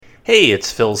Hey,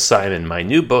 it's Phil Simon. My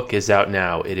new book is out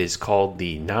now. It is called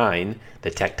The Nine, The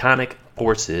Tectonic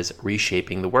Forces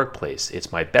Reshaping the Workplace.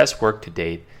 It's my best work to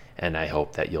date, and I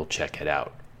hope that you'll check it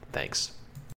out. Thanks.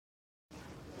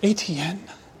 ATN?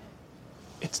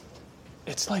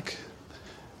 It's like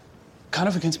kind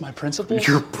of against my principles.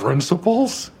 Your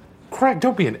principles? Craig,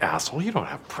 don't be an asshole. You don't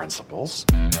have principles.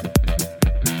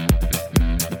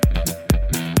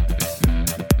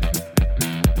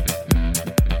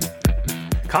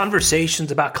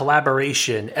 Conversations about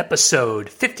Collaboration, episode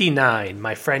 59.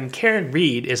 My friend Karen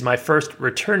Reed is my first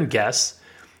return guest.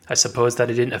 I suppose that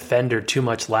I didn't offend her too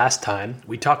much last time.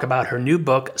 We talk about her new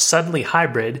book, Suddenly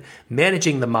Hybrid,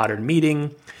 Managing the Modern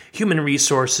Meeting, Human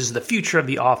Resources, the Future of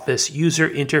the Office, User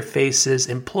Interfaces,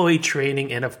 Employee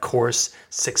Training, and of course,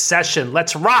 Succession.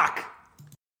 Let's rock!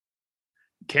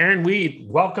 Karen Reed,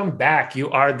 welcome back. You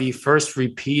are the first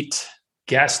repeat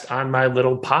guest on my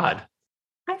little pod.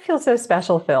 I feel so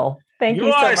special, Phil. Thank you so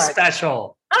much. You are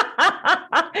special.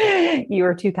 You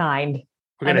are too kind.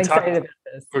 We're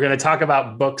going to talk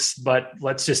about books, but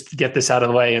let's just get this out of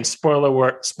the way. And spoiler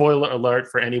alert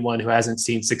for anyone who hasn't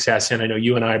seen Succession. I know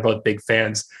you and I are both big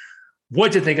fans.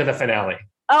 What'd you think of the finale?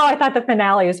 Oh, I thought the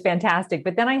finale was fantastic,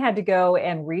 but then I had to go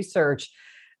and research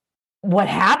what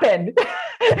happened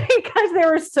because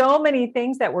there were so many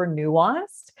things that were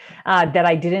nuanced that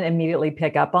I didn't immediately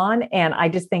pick up on. And I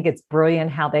just think it's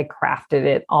brilliant how they crafted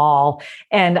it all.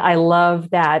 And I love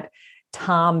that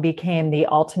Tom became the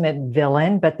ultimate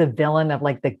villain, but the villain of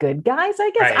like the good guys,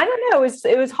 I guess. Right. I don't know.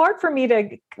 It was hard for me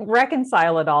to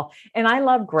reconcile it all. And I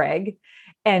love Greg.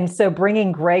 And so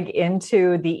bringing Greg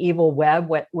into the evil web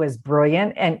was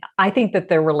brilliant. And I think that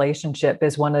their relationship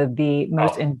is one of the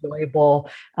most enjoyable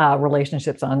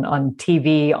relationships on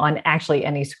TV, on actually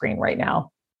any screen right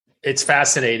now. It's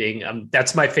fascinating.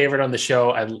 That's my favorite on the show.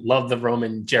 I love the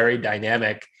Roman Jerry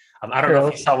dynamic. I don't know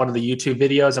if you saw one of the YouTube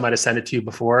videos. I might have sent it to you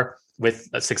before with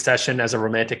a Succession as a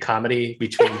romantic comedy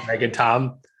between Greg and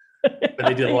Tom. When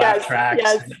they do the laugh tracks.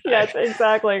 Yes,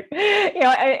 exactly. You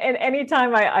know, and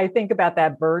anytime I think about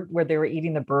that bird where they were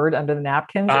eating the bird under the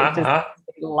napkins, it just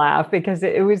laugh because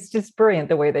it was just brilliant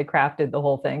the way they crafted the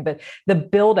whole thing. But the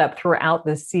buildup throughout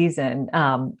the season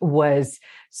was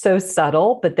so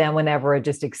subtle, but then whenever it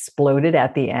just exploded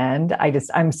at the end,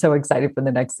 I'm so excited for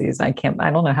the next season.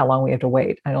 I don't know how long we have to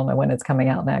wait. I don't know when it's coming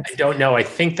out next. I don't know. I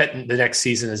think that the next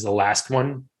season is the last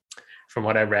one from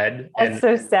what I read. That's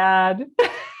so sad.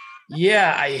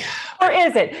 Yeah. Or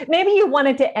is it? Maybe you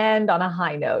wanted to end on a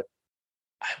high note.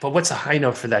 But what's a high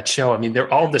note for that show? I mean,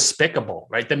 they're all despicable,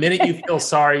 right? The minute you feel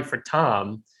sorry for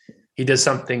Tom, he does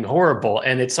something horrible.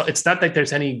 And it's not like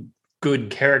there's any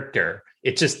good character.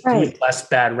 It's just who's less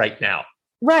bad right now.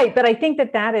 Right. But I think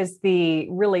that is the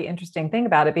really interesting thing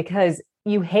about it, because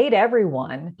you hate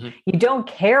everyone. Mm-hmm. You don't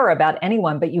care about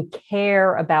anyone, but you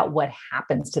care about what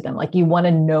happens to them. Like you want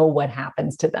to know what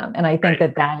happens to them. And I think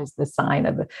that is the sign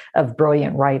of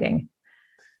brilliant writing.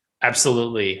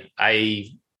 Absolutely.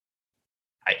 I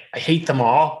hate them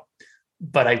all,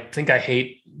 but I think I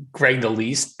hate Greg the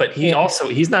least, but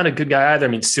he's not a good guy either. I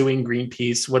mean, suing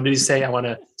Greenpeace. What did he say? I want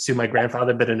to sue my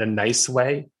grandfather, but in a nice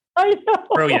way. I know.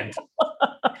 Brilliant.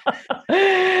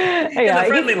 The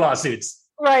friendly lawsuits.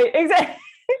 Right, exactly.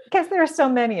 Because there are so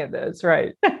many of those,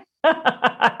 right? Well,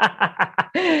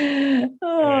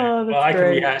 I can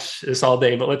rehash this all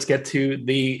day, but let's get to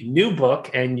the new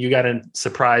book. And you got a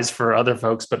surprise for other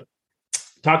folks, but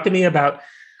talk to me about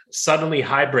Suddenly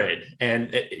Hybrid.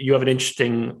 And you have an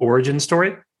interesting origin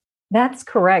story. That's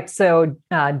correct. So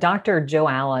Dr. Joe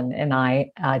Allen and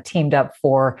I teamed up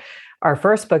for our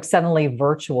first book, Suddenly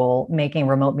Virtual, Making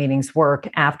Remote Meetings Work,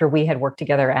 after we had worked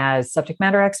together as subject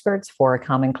matter experts for a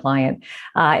common client.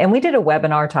 And we did a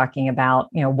webinar talking about,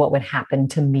 what would happen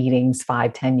to meetings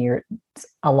 5-10 years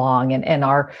along. And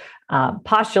our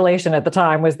postulation at the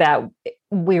time was that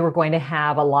we were going to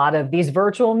have a lot of these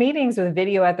virtual meetings with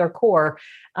video at their core.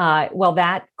 Well,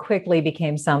 that quickly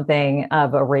became something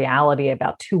of a reality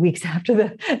about 2 weeks after the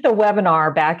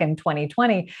webinar back in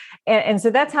 2020. And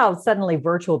so that's how Suddenly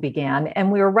Virtual began.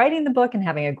 And we were writing the book and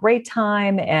having a great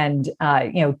time and,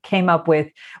 came up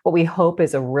with what we hope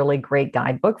is a really great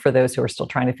guidebook for those who are still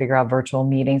trying to figure out virtual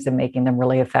meetings and making them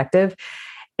really effective.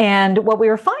 And what we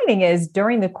were finding is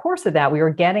during the course of that, we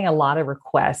were getting a lot of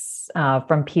requests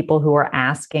from people who are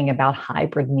asking about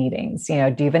hybrid meetings. Do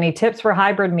you have any tips for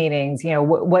hybrid meetings?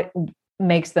 What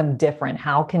makes them different?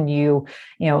 How can you,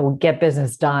 get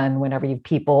business done whenever you have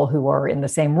people who are in the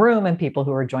same room and people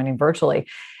who are joining virtually?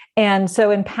 And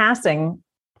so in passing,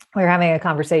 we were having a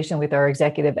conversation with our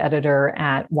executive editor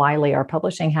at Wiley, our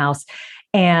publishing house.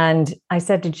 And I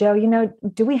said to Joe,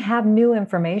 do we have new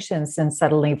information since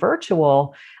Suddenly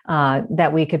Virtual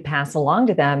that we could pass along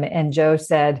to them? And Joe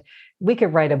said, we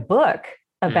could write a book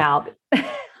about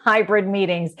hybrid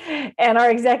meetings. And our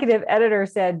executive editor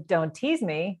said, don't tease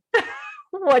me.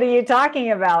 What are you talking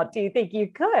about? Do you think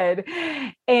you could?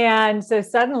 And so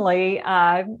suddenly,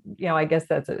 I guess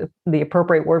that's the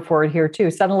appropriate word for it here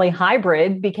too. Suddenly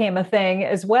hybrid became a thing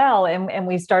as well. And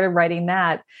we started writing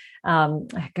that. I'm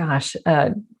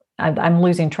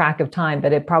losing track of time,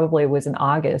 but it probably was in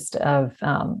August of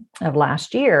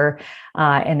last year.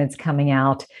 And it's coming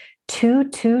out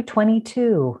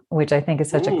 2/2/22, which I think is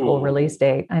such a cool release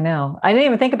date. I know. I didn't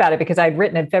even think about it because I'd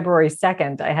written it February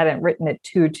 2nd. I hadn't written it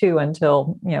 2/2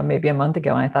 until, maybe a month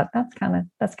ago. And I thought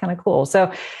that's kind of cool. So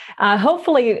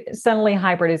hopefully Suddenly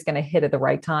Hybrid is going to hit at the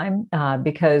right time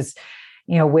because,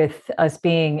 with us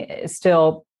being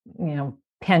still,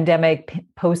 pandemic,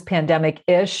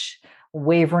 post-pandemic-ish,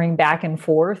 wavering back and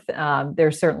forth,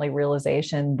 there's certainly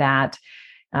realization that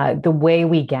the way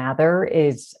we gather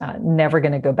is never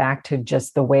going to go back to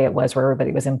just the way it was where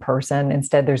everybody was in person.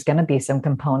 Instead, there's going to be some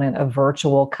component of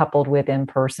virtual coupled with in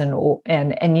person,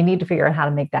 and you need to figure out how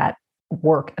to make that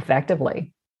work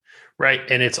effectively. Right.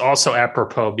 And it's also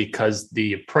apropos because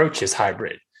the approach is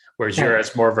hybrid, whereas you're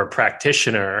as more of a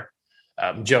practitioner.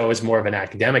 Joe is more of an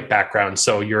academic background.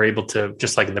 So you're able to,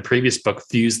 just like in the previous book,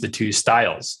 fuse the two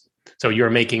styles. So you're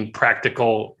making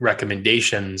practical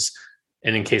recommendations.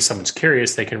 And in case someone's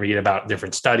curious, they can read about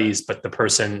different studies, but the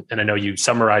person, and I know you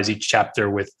summarize each chapter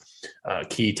with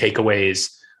key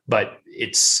takeaways, but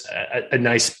it's a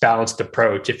nice balanced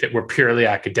approach. If it were purely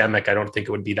academic, I don't think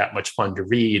it would be that much fun to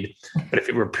read. But if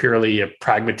it were purely a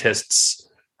pragmatist's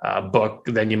book,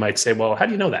 then you might say, well, how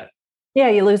do you know that? Yeah,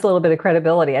 you lose a little bit of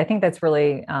credibility. I think that's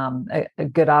really a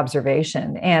good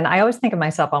observation. And I always think of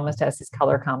myself almost as his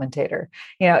color commentator.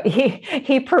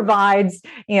 He provides,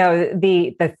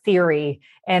 the theory.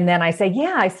 And then I say,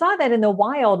 yeah, I saw that in the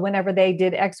wild whenever they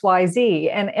did X, Y, Z.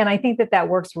 And I think that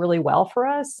works really well for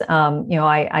us.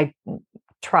 I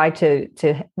try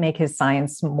to make his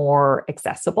science more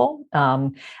accessible.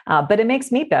 But it makes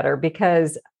me better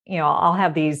because, I'll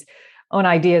have these own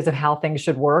ideas of how things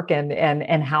should work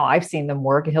and how I've seen them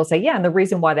work. And he'll say, yeah, and the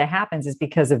reason why that happens is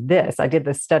because of this. I did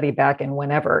this study back in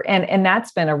whenever. And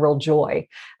that's been a real joy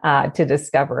to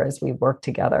discover as we work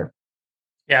together.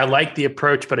 Yeah, I like the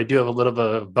approach, but I do have a little bit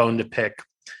of a bone to pick.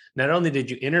 Not only did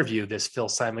you interview this Phil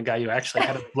Simon guy, you actually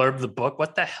had to blurb the book.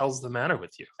 What the hell's the matter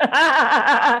with you?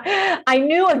 I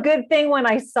knew a good thing when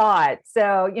I saw it.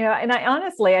 So, and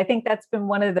I think that's been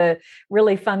one of the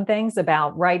really fun things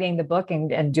about writing the book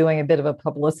and doing a bit of a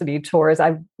publicity tour is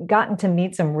I've gotten to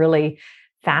meet some really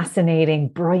fascinating,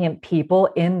 brilliant people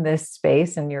in this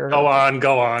space. And Go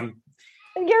on.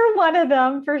 You're one of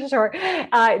them for sure,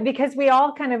 because we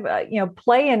all kind of,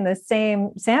 play in the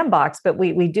same sandbox, but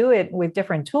we do it with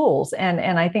different tools.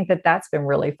 And I think that's been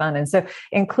really fun. And so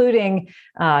including,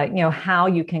 how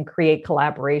you can create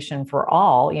collaboration for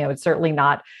all, it's certainly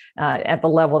not at the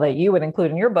level that you would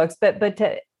include in your books, but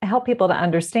to help people to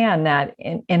understand that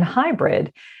in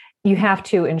hybrid, you have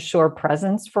to ensure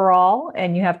presence for all,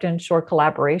 and you have to ensure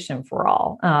collaboration for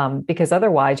all, because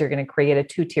otherwise you're going to create a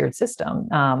two-tiered system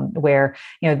where,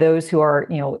 those who are,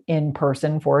 in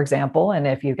person, for example, and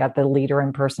if you've got the leader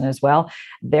in person as well,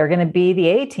 they're going to be the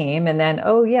A team. And then,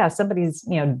 oh yeah, somebody's,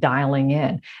 dialing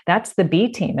in. That's the B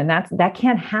team. And that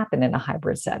can't happen in a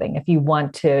hybrid setting. If you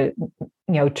want to,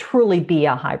 truly be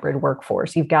a hybrid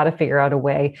workforce, you've got to figure out a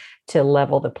way to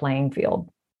level the playing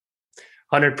field.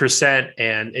 100%.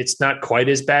 And it's not quite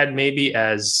as bad maybe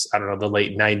as, I don't know, the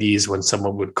late 90s when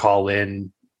someone would call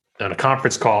in on a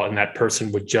conference call and that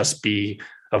person would just be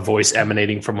a voice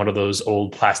emanating from one of those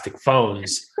old plastic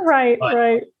phones. Right.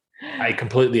 I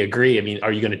completely agree. I mean,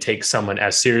 are you going to take someone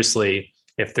as seriously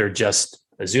if they're just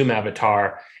a Zoom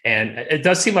avatar? And it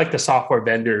does seem like the software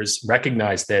vendors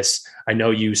recognize this. I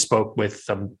know you spoke with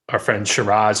our friend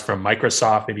Shiraz from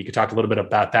Microsoft. Maybe you could talk a little bit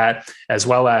about that, as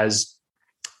well as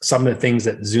some of the things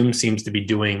that Zoom seems to be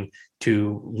doing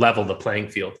to level the playing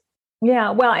field.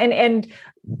 Yeah, well, and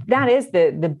that is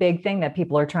the big thing that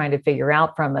people are trying to figure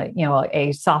out from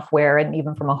a software and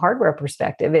even from a hardware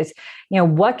perspective is,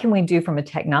 what can we do from a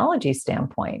technology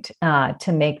standpoint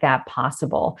to make that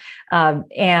possible?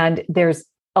 And there's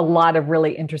a lot of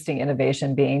really interesting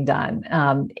innovation being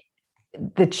done.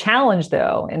 The challenge,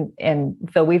 though, and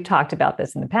Phil, we've talked about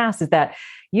this in the past, is that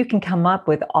you can come up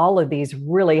with all of these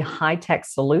really high-tech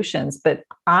solutions, but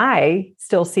I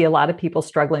still see a lot of people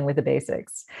struggling with the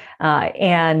basics.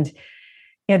 And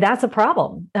That's a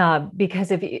problem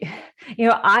because if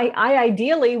I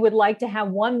ideally would like to have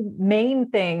one main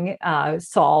thing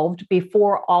solved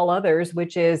before all others,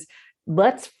 which is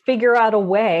let's figure out a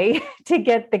way to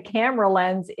get the camera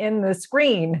lens in the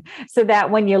screen so that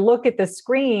when you look at the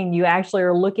screen, you actually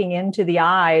are looking into the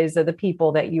eyes of the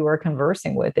people that you are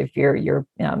conversing with. If you're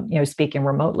speaking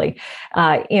remotely,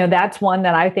 that's one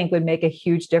that I think would make a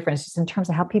huge difference just in terms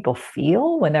of how people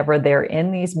feel whenever they're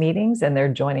in these meetings and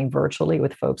they're joining virtually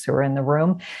with folks who are in the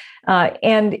room.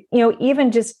 And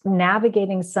even just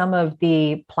navigating some of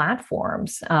the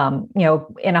platforms,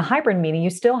 in a hybrid meeting,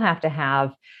 you still have to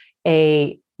have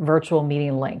a virtual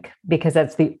meeting link because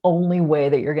that's the only way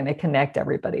that you're going to connect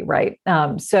everybody, right?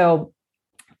 So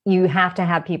you have to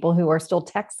have people who are still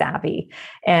tech savvy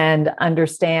and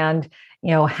understand,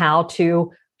 how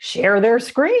to share their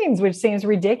screens, which seems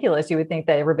ridiculous. You would think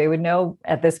that everybody would know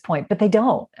at this point, but they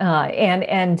don't.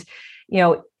 And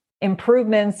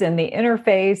improvements in the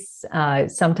interface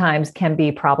sometimes can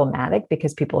be problematic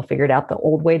because people have figured out the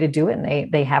old way to do it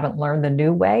and they haven't learned the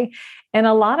new way. And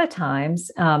a lot of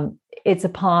times it's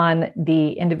upon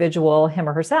the individual, him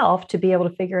or herself, to be able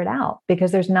to figure it out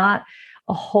because there's not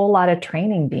a whole lot of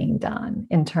training being done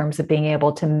in terms of being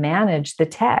able to manage the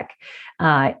tech.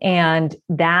 And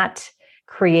that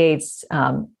creates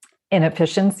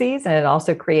inefficiencies, and it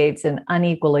also creates an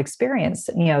unequal experience.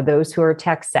 Those who are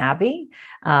tech savvy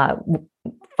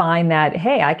find that,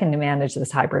 hey, I can manage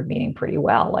this hybrid meeting pretty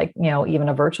well, like, even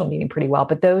a virtual meeting pretty well.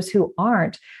 But those who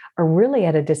aren't are really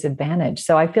at a disadvantage.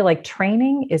 So I feel like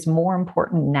training is more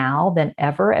important now than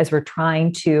ever as we're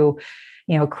trying to,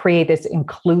 create this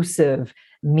inclusive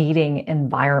meeting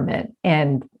environment.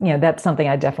 And, that's something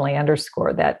I definitely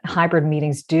underscore, that hybrid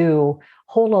meetings do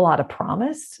hold a lot of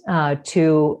promise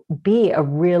to be a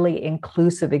really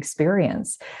inclusive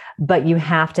experience, but you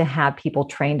have to have people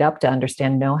trained up to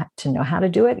understand, know how to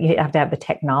do it. You have to have the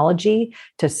technology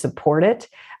to support it,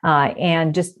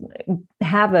 and just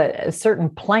have a certain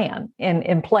plan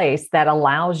in place that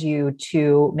allows you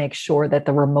to make sure that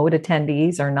the remote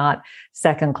attendees are not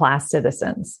second-class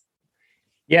citizens.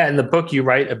 Yeah, in the book, you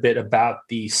write a bit about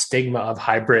the stigma of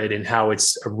hybrid and how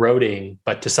it's eroding,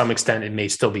 but to some extent, it may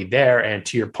still be there. And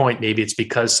to your point, maybe it's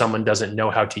because someone doesn't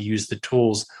know how to use the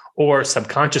tools, or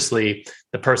subconsciously,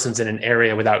 the person's in an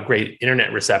area without great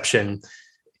internet reception.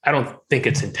 I don't think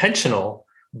it's intentional,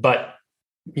 but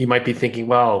you might be thinking,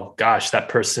 well, gosh, that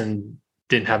person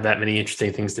didn't have that many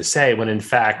interesting things to say, when in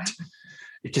fact,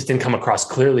 it just didn't come across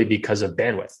clearly because of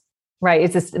bandwidth. Right.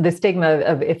 It's the stigma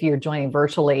of if you're joining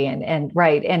virtually and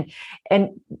right.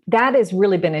 And that has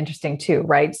really been interesting too,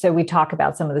 right? So we talk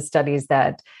about some of the studies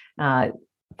that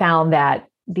found that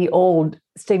the old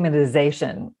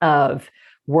stigmatization of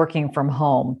working from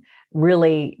home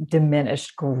really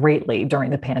diminished greatly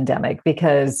during the pandemic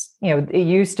because, it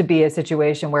used to be a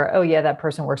situation where, oh yeah, that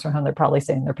person works from home. They're probably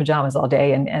sitting in their pajamas all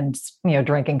day and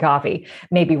drinking coffee,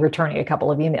 maybe returning a couple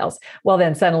of emails. Well,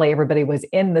 then suddenly everybody was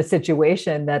in the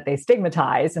situation that they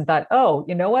stigmatized and thought, oh,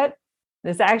 you know what?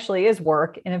 This actually is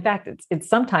work. And in fact, it's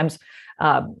sometimes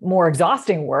more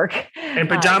exhausting work. And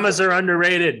pajamas are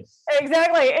underrated.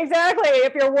 Exactly.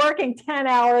 If you're working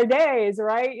 10-hour days,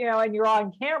 right? And you're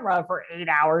on camera for 8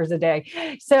 hours a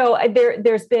day. So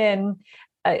there's been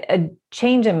a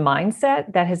change in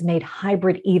mindset that has made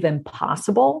hybrid even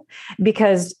possible,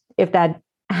 because if that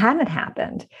hadn't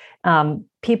happened,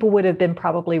 people would have been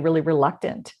probably really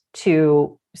reluctant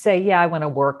to say, yeah, I want to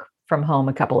work from home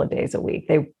a couple of days a week.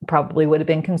 They probably would have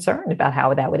been concerned about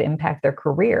how that would impact their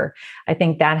career. I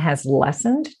think that has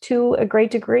lessened to a great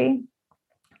degree.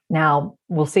 Now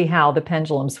we'll see how the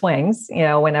pendulum swings,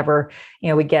 whenever,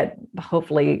 we get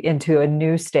hopefully into a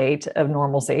new state of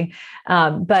normalcy.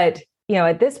 But,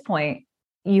 at this point,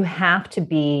 you have to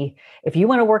be, if you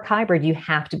want to work hybrid, you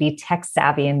have to be tech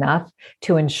savvy enough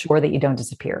to ensure that you don't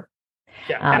disappear.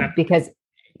 Yeah, because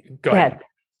go ahead.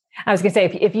 I was going to say,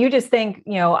 if you just think,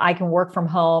 I can work from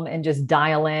home and just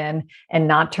dial in and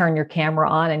not turn your camera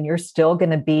on, and you're still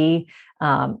going to be,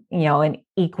 an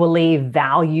equally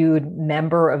valued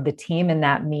member of the team in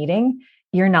that meeting,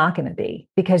 you're not going to be,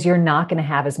 because you're not going to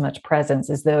have as much presence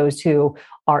as those who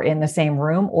are in the same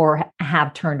room or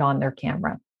have turned on their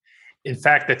camera. In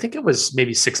fact, I think it was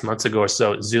maybe 6 months ago or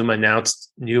so, Zoom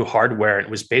announced new hardware. It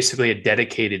was basically a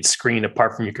dedicated screen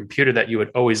apart from your computer that you would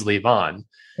always leave on.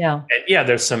 Yeah. And yeah,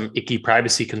 there's some icky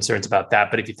privacy concerns about that.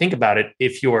 But if you think about it,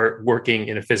 if you're working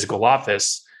in a physical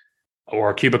office or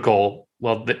a cubicle,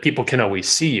 well, people can always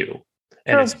see you.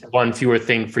 And It's one fewer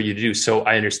thing for you to do. So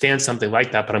I understand something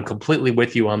like that, but I'm completely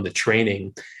with you on the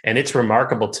training. And it's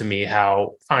remarkable to me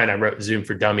how, fine, I wrote Zoom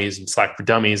for Dummies and Slack for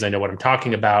Dummies. I know what I'm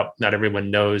talking about. Not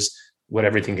everyone knows what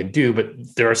everything can do, but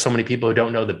there are so many people who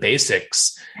don't know the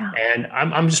basics. Yeah. And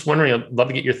I'm just wondering, I'd love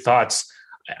to get your thoughts.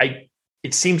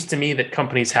 It seems to me that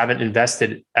companies haven't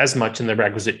invested as much in the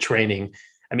requisite training.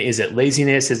 I mean, is it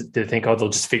laziness? Do they think, oh, they'll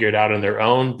just figure it out on their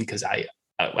own? Because I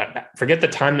forget the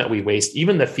time that we waste,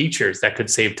 even the features that could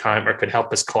save time or could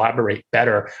help us collaborate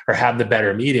better or have the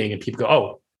better meeting. And people go,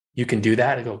 oh, you can do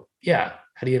that? I go, yeah.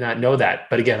 How do you not know that?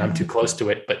 But again, I'm too close to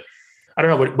it. But I don't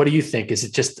know. What do you think? Is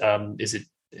it just, is it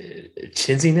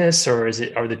chintziness, or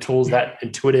are the tools that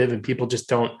intuitive and people just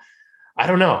don't? I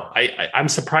don't know. I'm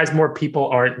surprised more people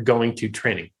aren't going to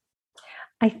training.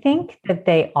 I think that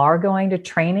they are going to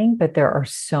training, but there are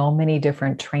so many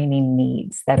different training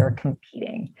needs that are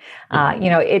competing.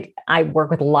 I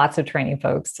work with lots of training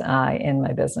folks in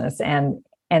my business, and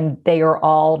they are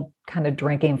all kind of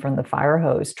drinking from the fire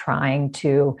hose, trying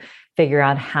to figure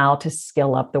out how to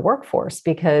skill up the workforce.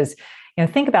 Because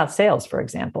think about sales, for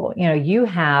example. You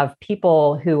have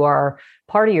people who are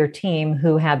part of your team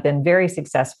who have been very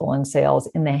successful in sales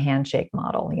in the handshake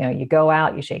model. You go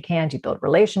out, you shake hands, you build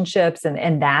relationships,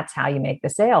 and that's how you make the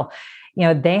sale.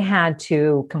 They had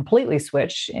to completely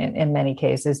switch in many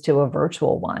cases to a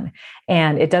virtual one.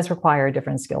 And it does require a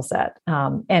different skill set.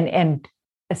 And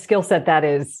a skill set that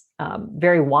is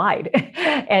very wide.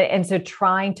 and so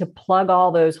trying to plug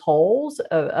all those holes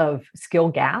of skill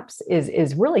gaps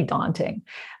is really daunting.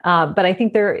 But I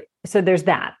think there's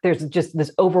that. There's just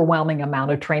this overwhelming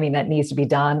amount of training that needs to be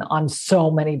done on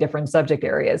so many different subject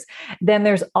areas. Then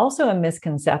there's also a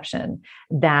misconception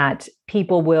that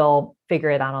people will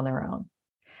figure it out on their own,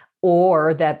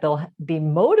 or that they'll be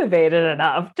motivated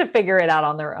enough to figure it out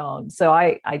on their own. So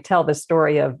I tell the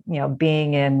story of,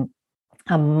 being in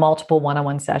multiple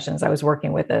one-on-one sessions. I was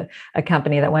working with a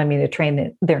company that wanted me to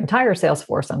train their entire sales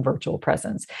force on virtual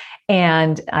presence.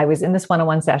 And I was in this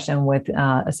one-on-one session with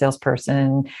a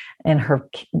salesperson, and her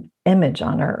image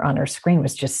on her screen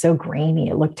was just so grainy.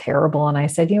 It looked terrible. And I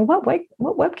said, what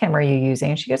webcam are you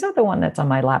using? And she goes, oh, the one that's on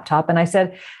my laptop. And I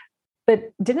said,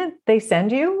 but didn't they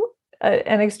send you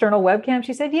an external webcam?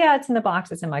 She said, yeah, it's in the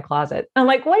box. It's in my closet. I'm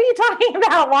like, what are you talking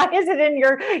about? Why is it in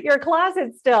your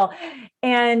closet still?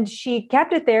 And she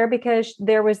kept it there because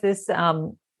there was this,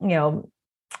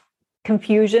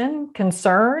 confusion,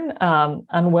 concern,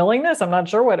 unwillingness. I'm not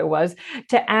sure what it was,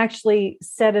 to actually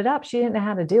set it up. She didn't know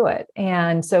how to do it.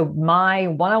 And so my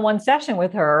one-on-one session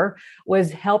with her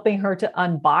was helping her to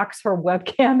unbox her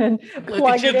webcam and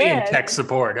plug it in. In tech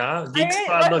support, huh? Geeks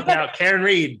Pod, look out, Karen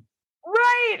Reed.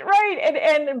 Right.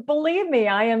 And believe me,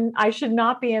 I should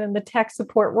not be in the tech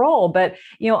support role, but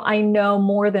I know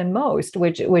more than most,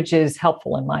 which is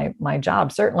helpful in my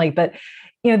job, certainly. But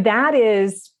that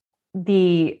is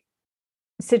the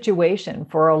situation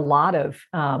for a lot of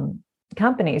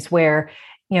companies where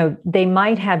they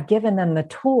might have given them the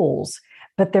tools,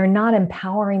 but they're not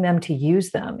empowering them to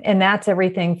use them. And that's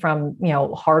everything from,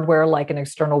 hardware like an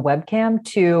external webcam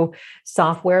to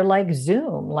software like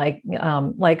Zoom,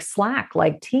 like Slack,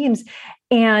 like Teams.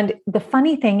 And the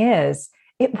funny thing is,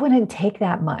 it wouldn't take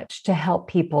that much to help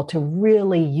people to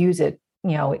really use it,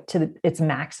 to its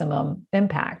maximum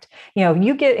impact.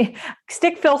 You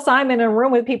stick Phil Simon in a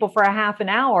room with people for a half an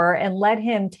hour and let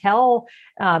him tell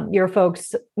your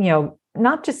folks,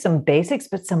 not just some basics,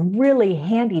 but some really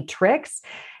handy tricks.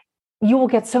 You will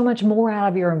get so much more out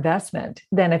of your investment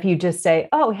than if you just say,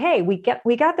 oh, hey, we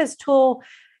got this tool,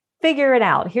 figure it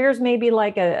out. Here's maybe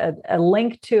like a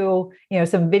link to,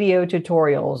 some video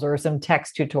tutorials or some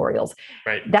text tutorials.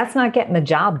 Right. That's not getting the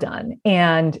job done.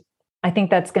 And I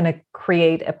think that's going to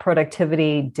create a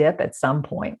productivity dip at some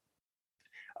point.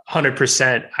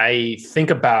 100%. I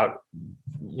think about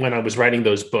when I was writing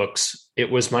those books, it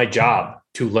was my job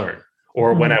to learn.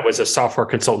 Or when I was a software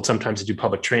consultant, sometimes to do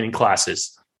public training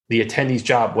classes, the attendee's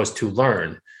job was to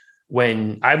learn.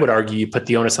 When I would argue you put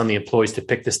the onus on the employees to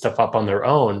pick this stuff up on their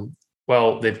own,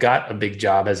 well, they've got a big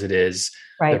job as it is.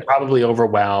 Right. They're probably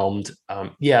overwhelmed.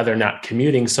 They're not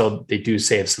commuting, so they do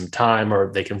save some time,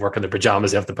 or they can work in their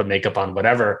pajamas. They have to put makeup on,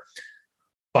 whatever.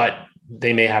 But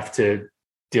they may have to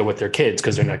deal with their kids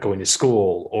because they're not going to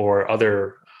school, or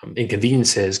other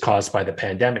inconveniences caused by the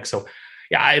pandemic. So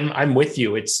yeah, I'm with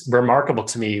you. It's remarkable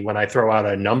to me when I throw out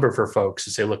a number for folks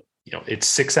to say, look, it's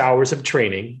 6 hours of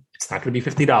training. It's not going to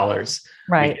be $50.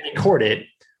 Right. We can record it.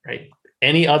 Right.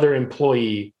 Any other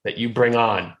employee that you bring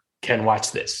on can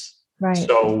watch this. Right.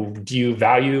 So do you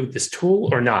value this tool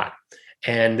or not?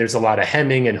 And there's a lot of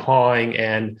hemming and hawing.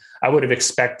 And I would have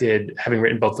expected, having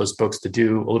written both those books, to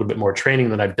do a little bit more training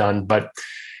than I've done, but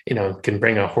can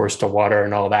bring a horse to water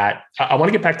and all that. I want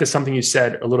to get back to something you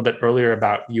said a little bit earlier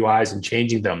about UIs and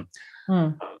changing them.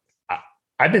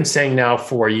 I've been saying now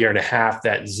for a year and a half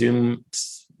that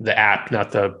Zoom's the app,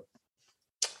 not the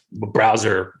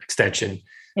browser extension,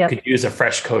 could use a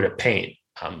fresh coat of paint.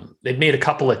 They've made a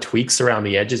couple of tweaks around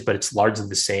the edges, but it's largely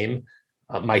the same.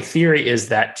 My theory is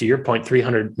that, to your point,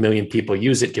 300 million people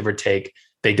use it, give or take.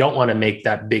 They don't want to make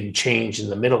that big change in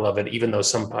the middle of it, even though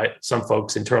some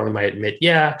folks internally might admit,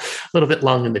 a little bit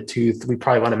long in the tooth. We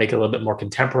probably want to make it a little bit more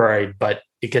contemporary, but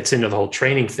it gets into the whole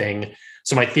training thing.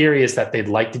 So my theory is that they'd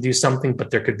like to do something, but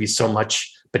there could be so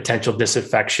much potential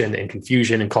disaffection and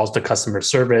confusion and calls to customer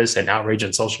service and outrage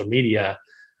on social media.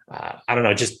 I don't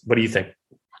know. Just what do you think?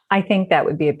 I think that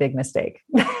would be a big mistake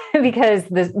because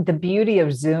the beauty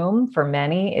of Zoom for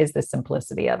many is the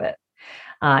simplicity of it.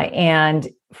 And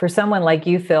for someone like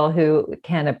you, Phil, who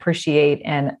can appreciate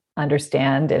and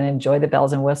understand and enjoy the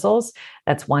bells and whistles,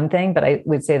 that's one thing. But I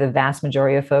would say the vast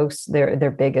majority of folks,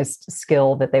 their biggest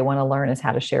skill that they want to learn is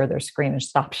how to share their screen and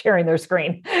stop sharing their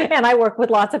screen. And I work with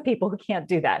lots of people who can't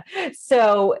do that.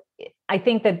 So I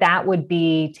think that would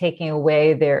be taking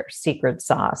away their secret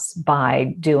sauce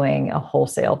by doing a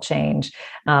wholesale change.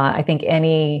 I think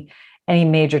any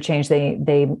major change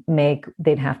they make,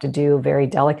 they'd have to do very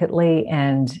delicately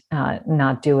and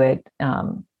not do it,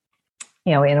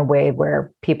 in a way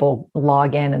where people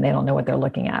log in and they don't know what they're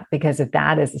looking at. Because if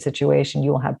that is the situation,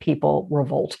 you will have people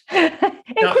revolt,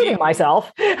 including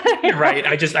myself. You're right.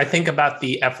 I think about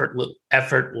the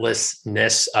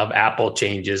effortlessness of Apple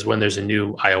changes when there's a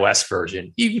new iOS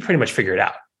version. You pretty much figure it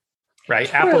out, right?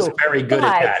 True, Apple's very good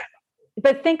at that.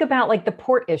 But think about like the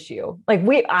port issue.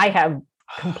 I have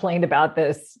complained about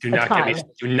this. Do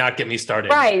not get me started.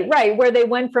 Right. Where they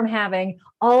went from having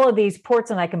all of these ports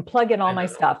and I can plug in all my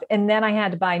stuff. And then I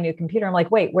had to buy a new computer. I'm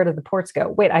like, wait, where did the ports go?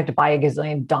 Wait, I have to buy a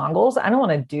gazillion dongles. I don't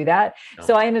want to do that. No.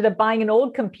 So I ended up buying an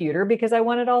old computer because I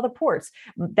wanted all the ports.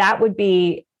 That would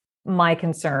be my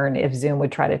concern if Zoom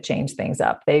would try to change things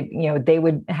up. They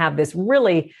would have this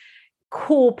really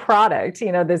cool product,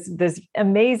 this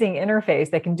amazing interface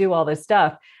that can do all this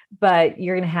stuff. But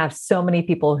you're going to have so many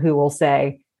people who will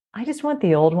say, I just want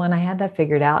the old one. I had that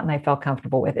figured out and I felt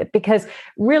comfortable with it. Because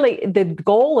really the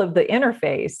goal of the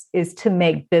interface is to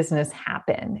make business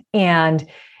happen. And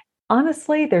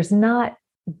honestly, there's not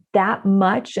that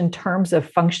much in terms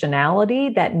of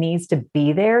functionality that needs to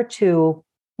be there to,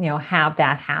 have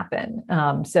that happen.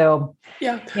 I'm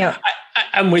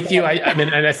with you. I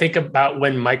mean, and I think about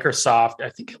when Microsoft,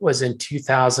 I think it was in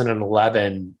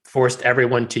 2011, forced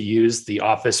everyone to use the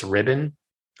Office ribbon.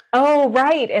 Oh,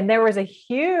 right. And there was a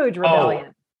huge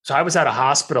rebellion. So I was at a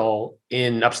hospital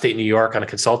in upstate New York on a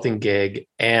consulting gig,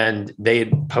 and they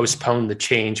had postponed the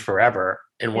change forever.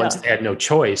 And once they had no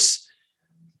choice,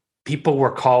 people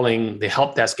were calling the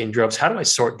help desk in droves. How do I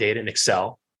sort data in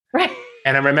Excel? Right.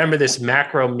 And I remember this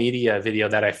Macro Media video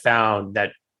that I found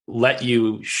that let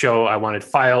you show, I wanted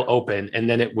file open, and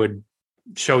then it would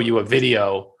show you a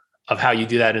video of how you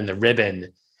do that in the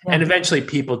ribbon. Yeah. And eventually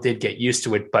people did get used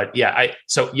to it. But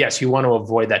so yes, you want to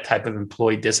avoid that type of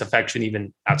employee disaffection,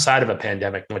 even outside of a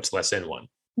pandemic, much less in one.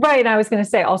 Right. I was going to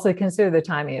say, also consider the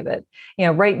timing of it.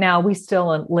 Right now we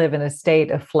still live in a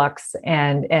state of flux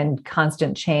and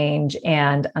constant change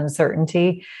and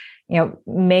uncertainty.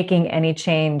 Making any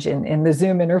change in the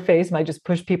Zoom interface might just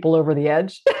push people over the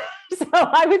edge. So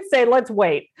I would say, let's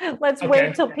wait. Let's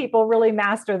wait till people really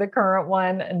master the current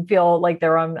one and feel like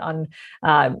they're on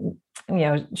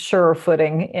surer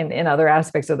footing in other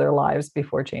aspects of their lives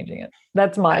before changing it.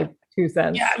 That's my 2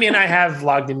 cents. Yeah. I mean, I have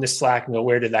logged into Slack and go,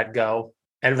 where did that go?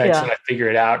 And eventually I figure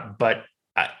it out. But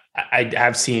I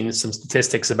have seen some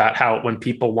statistics about how when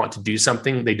people want to do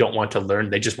something, they don't want to learn.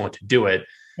 They just want to do it.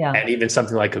 Yeah. And even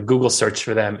something like a Google search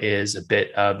for them is a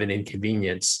bit of an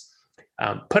inconvenience.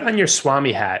 Put on your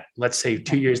Swami hat. Let's say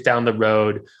 2 years down the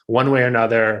road, one way or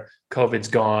another, COVID's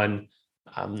gone.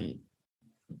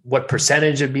 What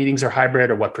percentage of meetings are hybrid,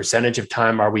 or what percentage of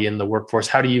time are we in the workforce?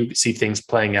 How do you see things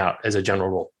playing out as a general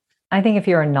rule? I think if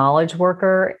you're a knowledge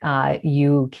worker,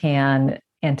 you can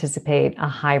anticipate a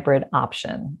hybrid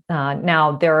option.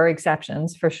 Now, there are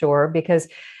exceptions for sure, because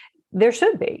there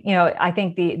should be. I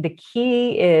think the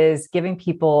key is giving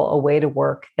people a way to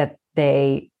work that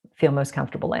they feel most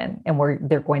comfortable in, and where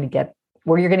you're going to get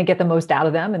the most out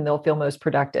of them and they'll feel most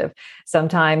productive.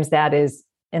 Sometimes that is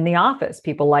in the office.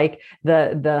 People like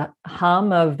the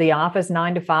hum of the office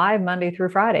 9 to 5, Monday through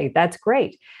Friday. That's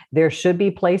great. There should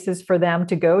be places for them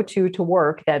to go to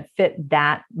work that fit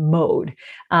that mode.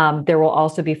 There will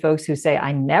also be folks who say,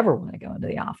 I never want to go into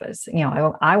the office.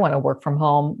 I want to work from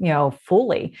home,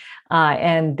 fully.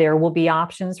 And there will be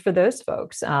options for those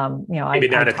folks. Maybe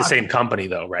not at the same company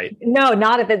though, right? No,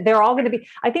 not at the, they're all going to be,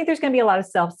 I think there's going to be a lot of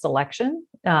self-selection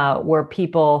where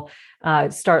people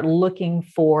start looking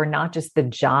for not just the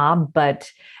job, but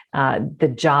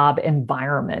the job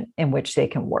environment in which they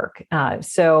can work.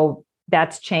 So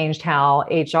that's changed how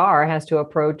HR has to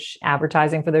approach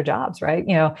advertising for their jobs, right?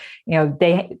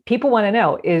 People want to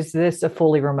know, is this a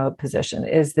fully remote position?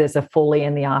 Is this a fully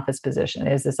in the office position?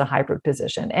 Is this a hybrid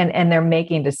position? And they're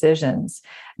making decisions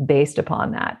based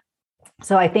upon that.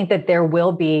 So I think that there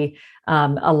will be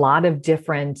a lot of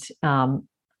different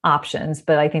options,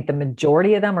 but I think the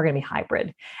majority of them are going to be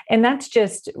hybrid. And that's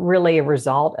just really a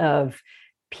result of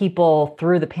people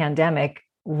through the pandemic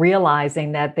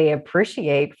realizing that they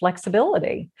appreciate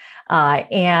flexibility.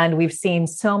 And we've seen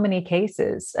so many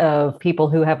cases of people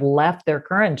who have left their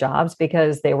current jobs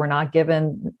because they were not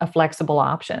given a flexible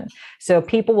option. So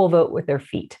people will vote with their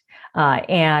feet.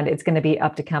 And it's going to be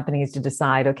up to companies to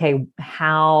decide, okay,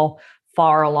 how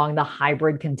far along the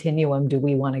hybrid continuum do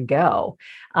we want to go?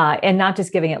 And not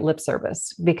just giving it lip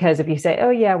service. Because if you say,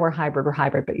 oh yeah, we're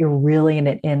hybrid, but you're really in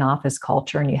an in-office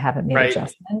culture and you haven't made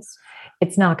adjustments,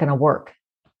 it's not going to work.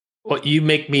 Well, you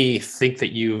make me think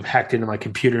that you hacked into my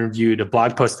computer and viewed a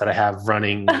blog post that I have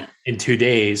running in 2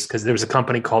 days, because there was a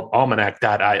company called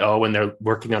Almanac.io and they're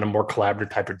working on a more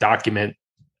collaborative type of document.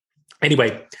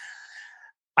 Anyway,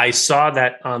 I saw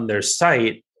that on their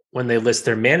site when they list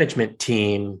their management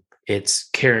team, it's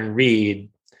Karen Reed,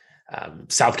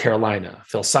 South Carolina,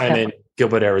 Phil Simon,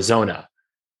 Gilbert, Arizona.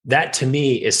 That to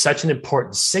me is such an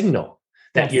important signal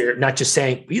that you're not just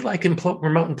saying, we like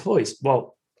remote employees.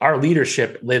 Well, our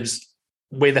leadership lives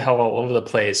way the hell all over the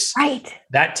place. Right.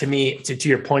 That to me, to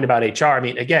your point about HR, I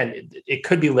mean, again, it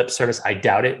could be lip service. I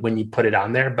doubt it when you put it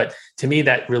on there, but to me,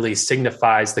 that really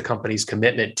signifies the company's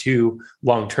commitment to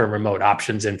long-term remote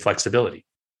options and flexibility.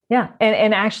 Yeah.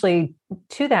 And actually,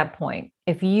 to that point,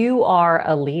 if you are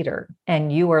a leader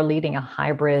and you are leading a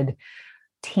hybrid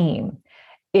team,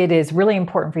 it is really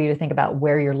important for you to think about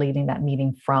where you're leading that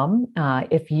meeting from.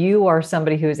 If you are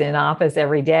somebody who's in office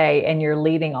every day and you're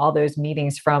leading all those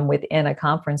meetings from within a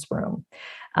conference room,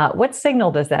 what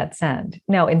signal does that send?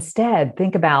 No, instead,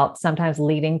 think about sometimes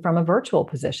leading from a virtual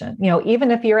position.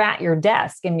 Even if you're at your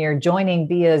desk and you're joining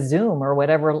via Zoom or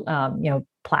whatever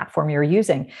platform you're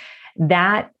using,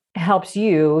 that helps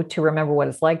you to remember what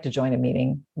it's like to join a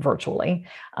meeting virtually,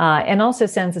 and also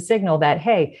sends a signal that,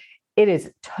 hey, it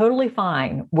is totally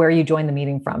fine where you join the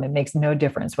meeting from. It makes no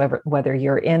difference whether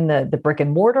you're in the brick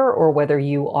and mortar or whether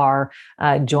you are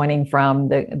joining from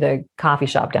the coffee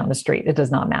shop down the street. It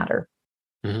does not matter.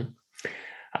 Mm-hmm.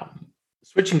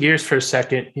 Switching gears for a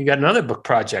second, you got another book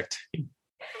project.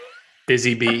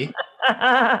 Busy bee.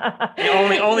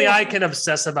 only I can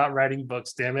obsess about writing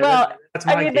books, damn it. Well, that's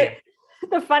my game.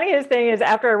 The funniest thing is,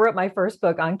 after I wrote my first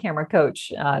book, On Camera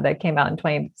Coach, that came out in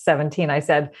 2017, I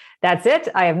said, that's it.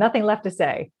 I have nothing left to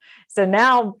say. So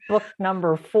now book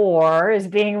number 4 is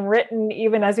being written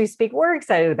even as we speak. We're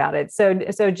excited about it. So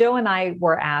Joe and I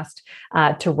were asked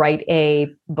to write a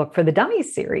book for the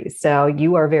Dummies series. So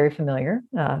you are very familiar,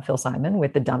 Phil Simon,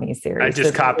 with the Dummies series. I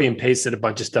just copy and pasted a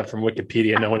bunch of stuff from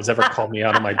Wikipedia. No one's ever called me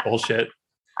out on my bullshit.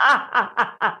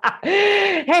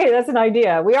 Hey, that's an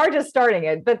idea. We are just starting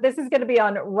it, but this is going to be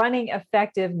on running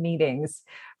effective meetings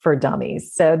for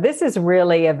dummies. So this is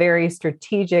really a very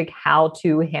strategic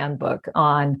how-to handbook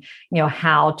on,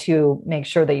 how to make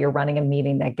sure that you're running a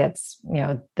meeting that gets,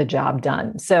 the job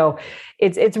done. So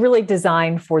it's really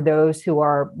designed for those who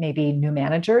are maybe new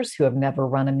managers who have never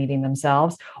run a meeting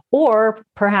themselves, or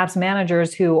perhaps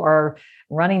managers who are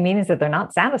running meetings that they're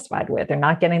not satisfied with. They're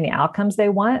not getting the outcomes they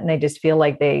want, and they just feel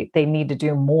like they need to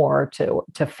do more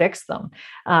to fix them.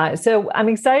 So I'm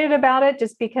excited about it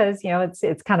just because,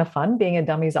 it's kind of fun being a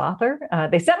Dummies author.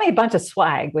 They sent me a bunch of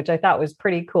swag, which I thought was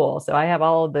pretty cool. So I have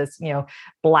all of this,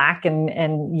 black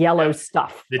and yellow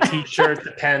stuff. The t-shirt,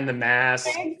 the pen, the mask.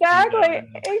 Exactly.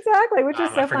 Which is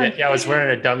so fun. Yeah, I was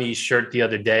wearing a Dummies shirt the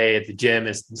other day at the gym.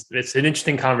 It's an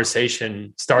interesting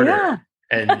conversation starter. Yeah.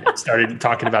 And started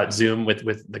talking about Zoom with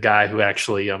the guy who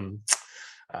actually,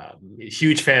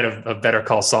 huge fan of Better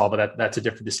Call Saul, but that's a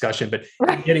different discussion. But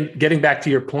getting back to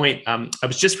your point, I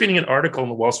was just reading an article in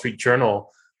the Wall Street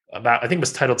Journal about, I think it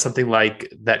was titled something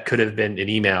like "That Could Have Been an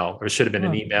Email" or should have been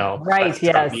an email. Right.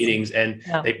 Yes. Meetings, and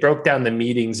they broke down the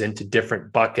meetings into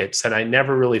different buckets, and I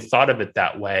never really thought of it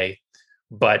that way.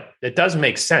 But it does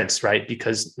make sense, right?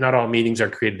 Because not all meetings are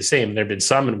created the same. There have been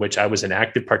some in which I was an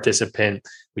active participant.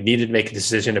 We needed to make a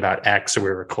decision about X, or we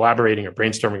were collaborating or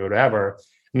brainstorming or whatever.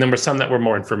 And then were some that were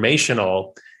more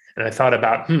informational. And I thought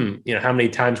about, how many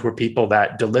times were people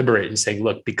that deliberate and saying,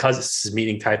 look, because this is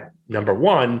meeting type number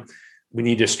 1, we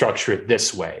need to structure it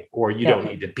this way, or you don't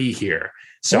need to be here.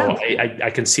 So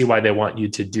I can see why they want you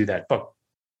to do that book.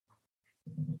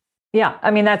 Yeah.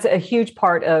 I mean, that's a huge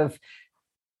part of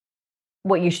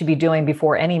what you should be doing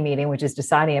before any meeting, which is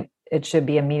deciding it should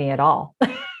be a meeting at all.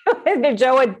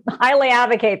 Joe would highly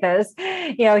advocate this.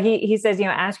 He says,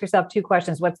 ask yourself 2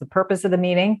 questions. What's the purpose of the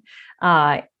meeting?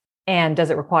 And does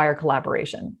it require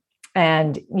collaboration?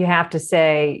 And you have to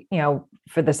say,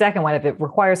 for the second one, if it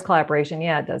requires collaboration,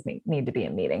 it does need to be a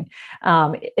meeting,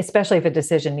 especially if a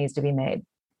decision needs to be made.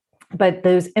 But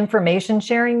those information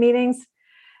sharing meetings,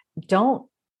 don't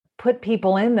put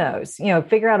people in those,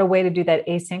 figure out a way to do that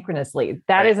asynchronously.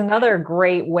 That is another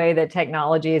great way that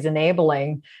technology is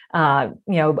enabling,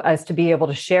 us to be able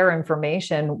to share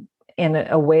information in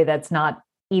a way that's not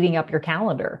eating up your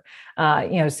calendar.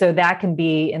 So that can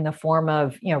be in the form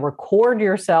of, record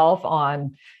yourself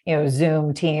on,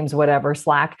 Zoom, Teams, whatever,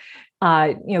 Slack,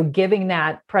 giving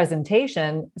that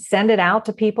presentation, send it out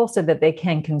to people so that they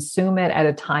can consume it at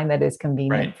a time that is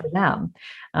convenient for them.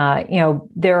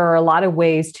 There are a lot of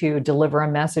ways to deliver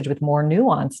a message with more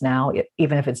nuance now,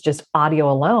 even if it's just audio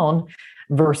alone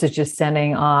versus just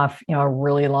sending off, a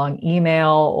really long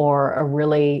email or a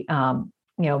really,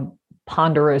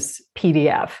 ponderous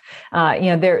PDF.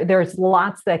 There's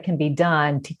lots that can be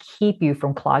done to keep you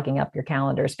from clogging up your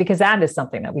calendars, because that is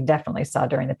something that we definitely saw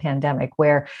during the pandemic,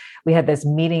 where we had this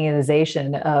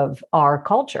meetingization of our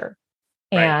culture.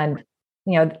 Right.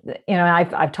 And,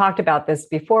 I've talked about this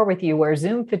before with you, where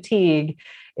Zoom fatigue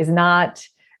is not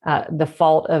the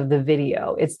fault of the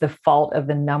video. It's the fault of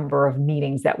the number of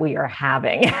meetings that we are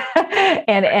having.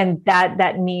 and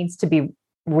that needs to be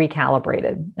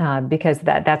recalibrated, because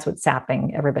that's what's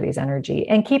sapping everybody's energy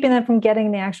and keeping them from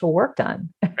getting the actual work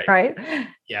done. Right.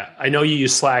 Yeah. I know you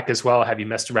use Slack as well. Have you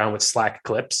messed around with Slack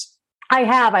Clips? I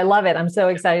have. I love it. I'm so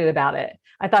excited about it.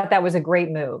 I thought that was a great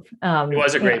move. It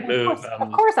was a great move.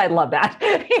 Of course, I love that.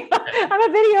 I'm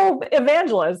a video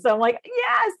evangelist. So I'm like,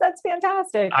 yes, that's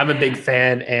fantastic. I'm a big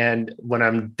fan. And when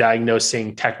I'm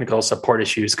diagnosing technical support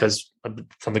issues, because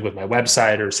something with my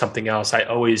website or something else, I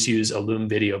always use a Loom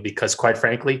video, because quite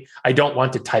frankly, I don't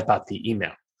want to type out the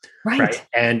email. Right.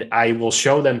 And I will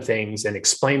show them things and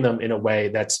explain them in a way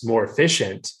that's more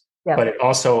efficient. Yeah. But it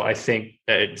also, I think,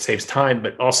 it saves time,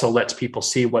 but also lets people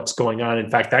see what's going on. In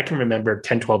fact, I can remember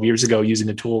 10, 12 years ago using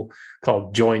a tool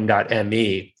called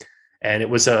join.me, and it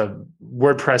was a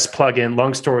WordPress plugin.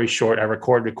 Long story short, I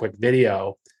recorded a quick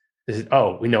video.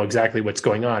 We know exactly what's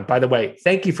going on. By the way,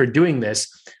 thank you for doing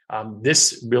this.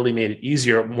 This really made it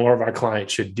easier. More of our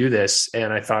clients should do this.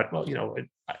 And I thought, well,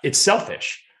 it's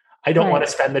selfish. I don't want to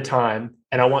spend the time,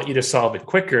 and I want you to solve it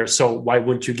quicker. So why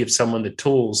wouldn't you give someone the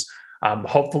tools?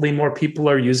 Hopefully more people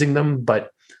are using them,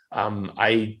 but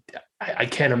I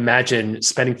can't imagine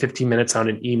spending 15 minutes on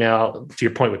an email, to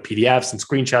your point, with PDFs and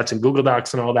screenshots and Google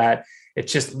Docs and all that.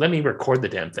 It's just, let me record the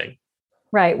damn thing.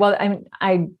 Right. Well,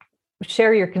 I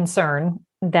share your concern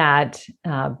that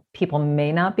people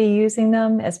may not be using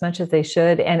them as much as they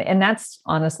should. And that's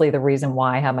honestly the reason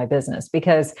why I have my business,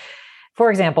 because, for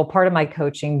example, part of my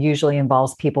coaching usually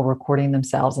involves people recording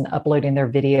themselves and uploading their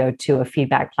video to a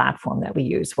feedback platform that we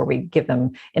use, where we give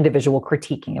them individual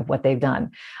critiquing of what they've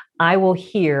done. I will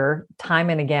hear time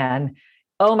and again,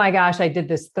 oh my gosh, I did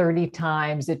this 30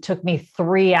 times. It took me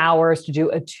 3 hours to do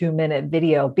a 2-minute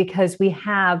video, because we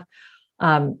have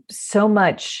so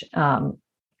much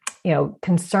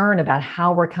concern about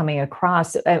how we're coming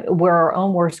across. We're our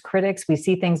own worst critics. We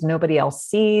see things nobody else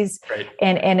sees. Right.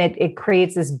 And it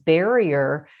creates this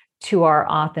barrier to our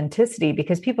authenticity,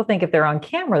 because people think if they're on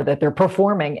camera that they're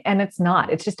performing, and it's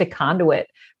not. It's just a conduit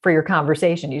for your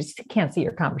conversation. You just can't see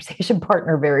your conversation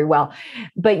partner very well.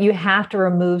 But you have to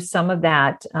remove some of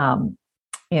that,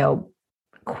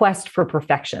 quest for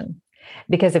perfection.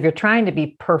 Because if you're trying to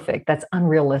be perfect, that's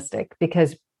unrealistic,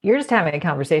 because you're just having a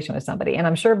conversation with somebody. And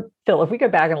I'm sure, Phil, if we go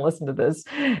back and listen to this,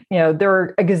 there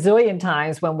are a gazillion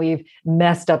times when we've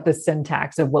messed up the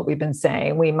syntax of what we've been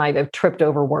saying. We might have tripped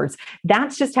over words.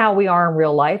 That's just how we are in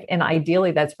real life. And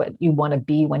ideally, that's what you want to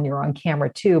be when you're on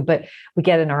camera too. But we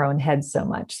get in our own heads so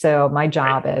much. So my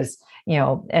job as,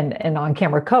 an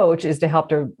on-camera coach is to help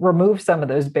to remove some of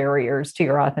those barriers to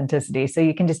your authenticity, so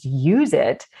you can just use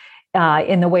it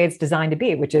in the way it's designed to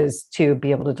be, which is to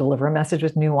be able to deliver a message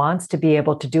with nuance, to be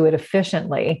able to do it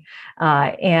efficiently,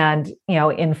 and,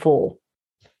 in full.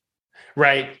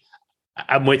 Right.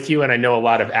 I'm with you. And I know a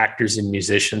lot of actors and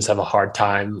musicians have a hard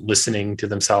time listening to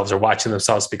themselves or watching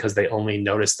themselves because they only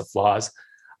notice the flaws.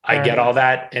 I get all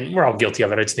that. And we're all guilty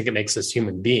of it. I just think it makes us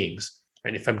human beings.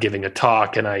 And if I'm giving a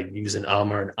talk and I use an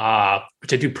or an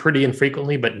which I do pretty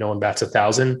infrequently, but no one bats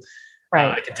 1,000.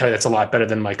 Right. I can tell you that's a lot better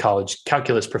than my college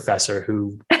calculus professor,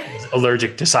 who is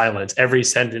allergic to silence. Every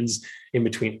sentence in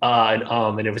between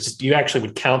and it was just, you actually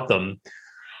would count them.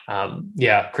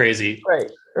 Yeah, crazy.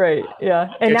 Right. Yeah.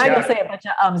 And Good now you'll job. say a bunch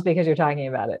of ums because you're talking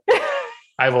about it.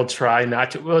 I will try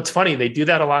not to. Well, it's funny. They do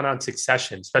that a lot on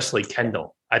Succession, especially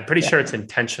Kendall. I'm pretty sure it's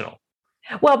intentional.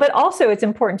 Well, but also it's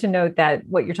important to note that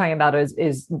what you're talking about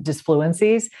is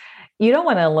disfluencies. You don't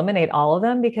want to eliminate all of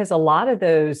them because a lot of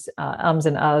those ums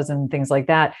and uhs and things like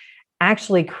that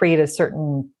actually create a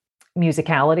certain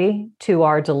musicality to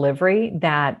our delivery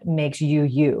that makes you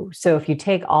you. So if you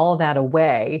take all of that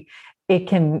away, it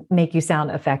can make you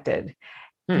sound affected.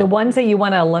 The ones that you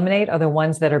want to eliminate are the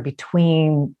ones that are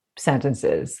between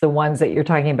sentences, the ones that you're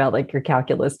talking about, like your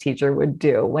calculus teacher would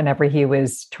do whenever he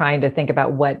was trying to think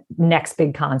about what next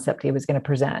big concept he was going to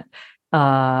present.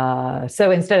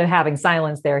 So instead of having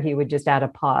silence there, he would just add a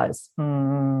pause.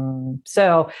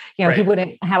 So, he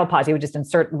wouldn't have a pause. He would just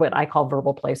insert what I call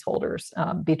verbal placeholders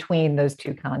between those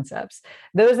two concepts.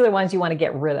 Those are the ones you want to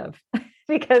get rid of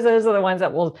because those are the ones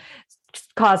that will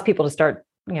cause people to start,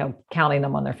 counting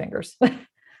them on their fingers.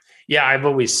 Yeah, I've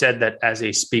always said that as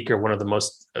a speaker, one of the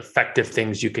most effective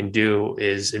things you can do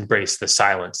is embrace the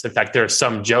silence. In fact, there are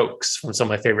some jokes from some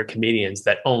of my favorite comedians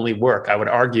that only work, I would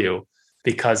argue,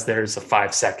 because there's a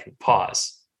 5-second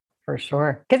pause. For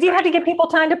sure. Because you have to give people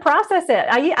time to process it.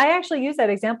 I actually use that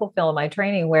example, Phil, in my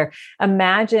training where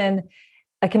imagine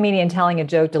a comedian telling a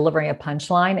joke, delivering a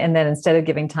punchline, and then instead of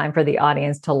giving time for the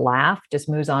audience to laugh, just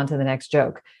moves on to the next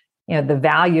joke. The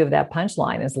value of that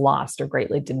punchline is lost or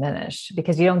greatly diminished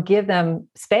because you don't give them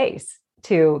space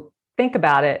to think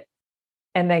about it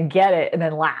and then get it and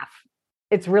then laugh.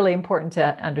 It's really important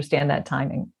to understand that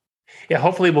timing. Yeah,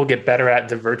 hopefully we'll get better at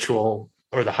the virtual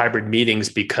or the hybrid meetings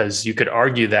because you could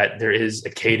argue that there is a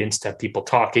cadence to people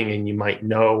talking and you might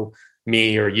know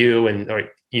me or you or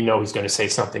he's going to say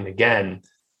something again.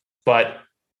 But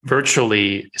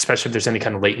virtually, especially if there's any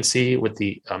kind of latency with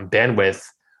the bandwidth,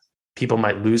 people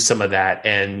might lose some of that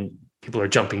and people are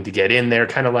jumping to get in there.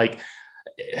 Kind of like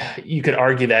you could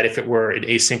argue that if it were an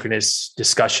asynchronous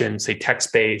discussion, say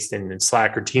text-based and in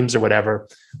Slack or Teams or whatever,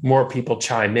 more people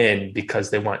chime in because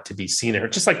they want to be seen or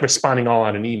just like responding all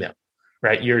on an email,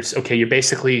 right? You're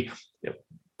basically,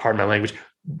 pardon my language,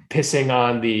 pissing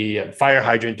on the fire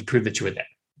hydrant to prove that you were there.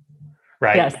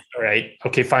 Right. Yes. All right.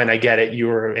 Okay, fine. I get it. You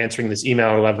were answering this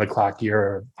email at 11 o'clock.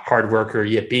 You're a hard worker.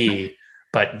 Yippee.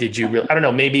 But did you really, I don't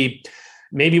know, maybe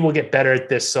we'll get better at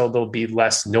this. So there'll be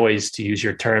less noise, to use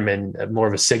your term, and more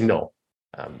of a signal.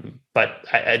 But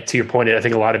to your point, I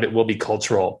think a lot of it will be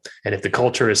cultural. And if the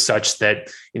culture is such that,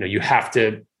 you have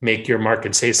to make your mark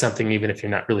and say something, even if you're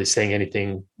not really saying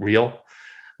anything real,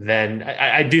 then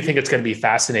I do think it's going to be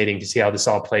fascinating to see how this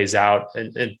all plays out.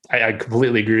 And I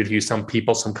completely agree with you. Some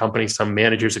people, some companies, some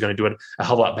managers are going to do it a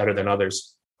hell of a lot better than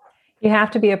others. You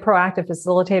have to be a proactive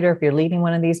facilitator. If you're leading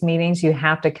one of these meetings, you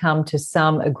have to come to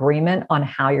some agreement on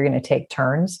how you're going to take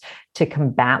turns to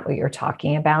combat what you're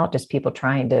talking about. Just people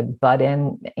trying to butt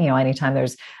in, anytime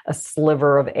there's a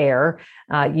sliver of air,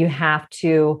 you have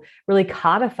to really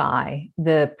codify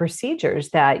the procedures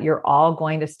that you're all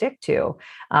going to stick to,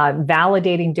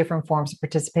 validating different forms of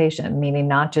participation, meaning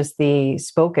not just the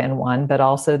spoken one, but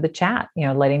also the chat,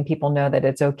 letting people know that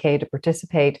it's okay to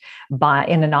participate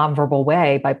in a nonverbal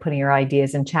way by putting your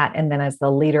ideas in chat. And then as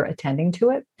the leader attending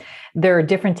to it, there are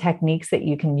different techniques that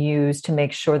you can use to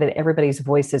make sure that everybody's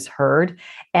voice is heard.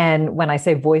 And when I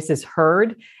say voice is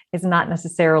heard, it's not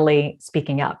necessarily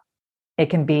speaking up. It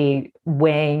can be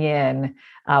weighing in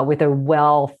with a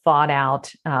well thought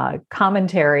out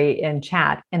commentary in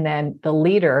chat. And then the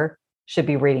leader should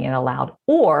be reading it aloud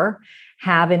or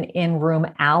have an in-room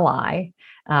ally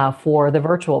for the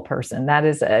virtual person. That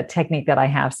is a technique that I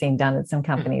have seen done at some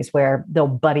companies where they'll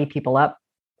buddy people up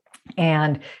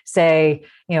and say,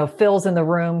 Phil's in the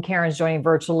room, Karen's joining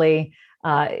virtually.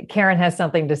 Karen has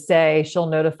something to say. She'll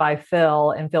notify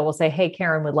Phil and Phil will say, hey,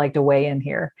 Karen would like to weigh in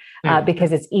here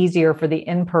because it's easier for the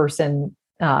in-person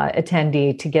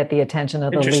attendee to get the attention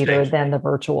of the leader than the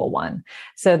virtual one.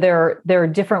 So there are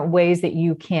different ways that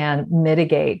you can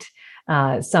mitigate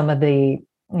some of the,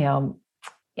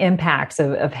 impacts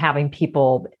of having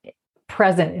people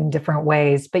present in different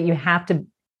ways, but you have to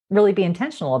really be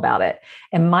intentional about it.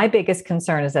 And my biggest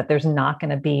concern is that there's not going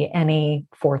to be any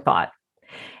forethought.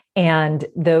 And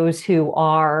those who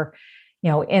are,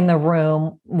 in the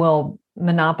room will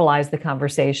monopolize the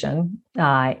conversation.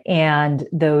 And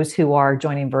those who are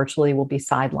joining virtually will be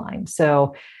sidelined.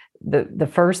 So the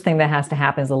first thing that has to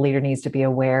happen is the leader needs to be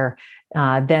aware.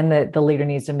 Then the leader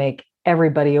needs to make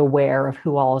everybody aware of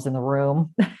who all is in the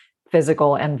room,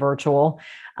 physical and virtual,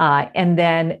 and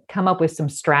then come up with some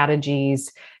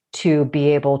strategies to be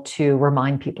able to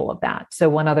remind people of that. So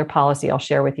one other policy I'll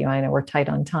share with you, I know we're tight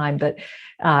on time, but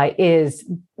is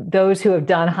those who have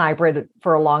done hybrid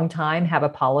for a long time have a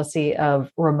policy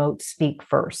of remote speak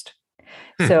first.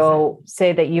 So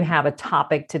say that you have a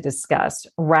topic to discuss,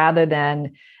 rather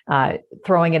than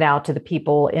throwing it out to the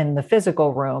people in the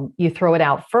physical room, you throw it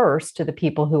out first to the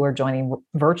people who are joining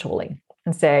virtually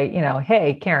and say,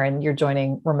 hey, Karen, you're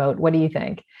joining remote. What do you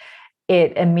think?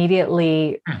 It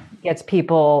immediately gets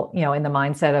people, in the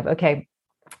mindset of, okay,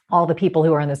 all the people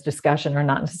who are in this discussion are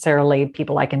not necessarily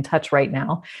people I can touch right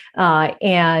now.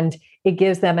 And it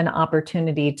gives them an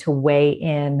opportunity to weigh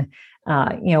in,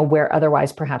 where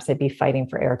otherwise perhaps they'd be fighting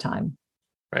for airtime.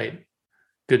 Right.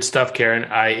 Good stuff, Karen.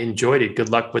 I enjoyed it. Good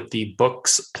luck with the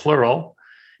books, plural.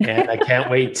 And I can't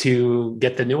wait to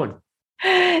get the new one.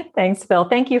 Thanks, Phil.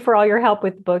 Thank you for all your help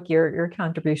with the book. Your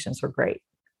contributions were great.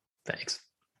 Thanks.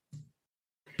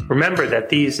 Remember that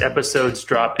these episodes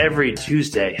drop every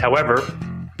Tuesday. However,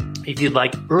 if you'd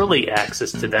like early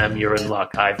access to them, you're in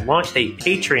luck. I've launched a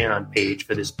Patreon page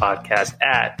for this podcast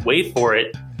at, wait for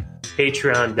it,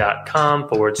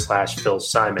 patreon.com/Phil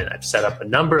Simon. I've set up a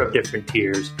number of different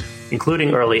tiers,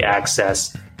 including early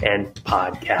access and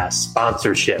podcast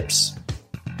sponsorships.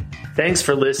 Thanks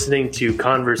for listening to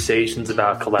Conversations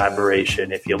About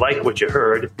Collaboration. If you like what you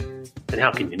heard, then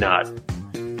how can you not?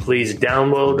 Please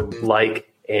download, like,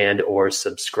 and or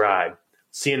subscribe.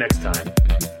 See you next time.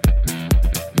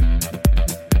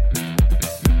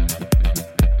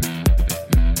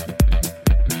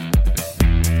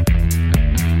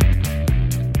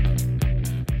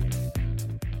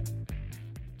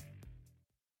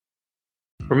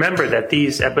 Remember that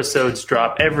these episodes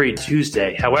drop every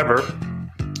Tuesday. However,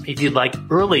 if you'd like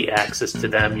early access to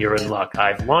them, you're in luck.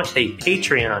 I've launched a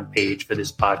Patreon page for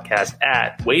this podcast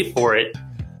at, wait for it,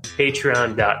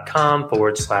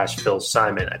 patreon.com/Phil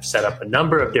Simon. I've set up a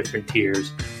number of different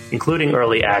tiers, including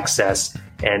early access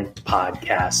and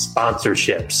podcast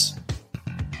sponsorships.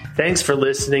 Thanks for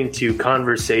listening to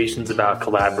Conversations About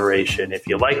Collaboration. If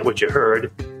you like what you heard,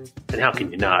 then how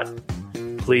can you not?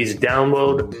 Please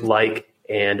download, like,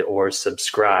 and or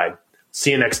subscribe.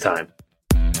 See you next time.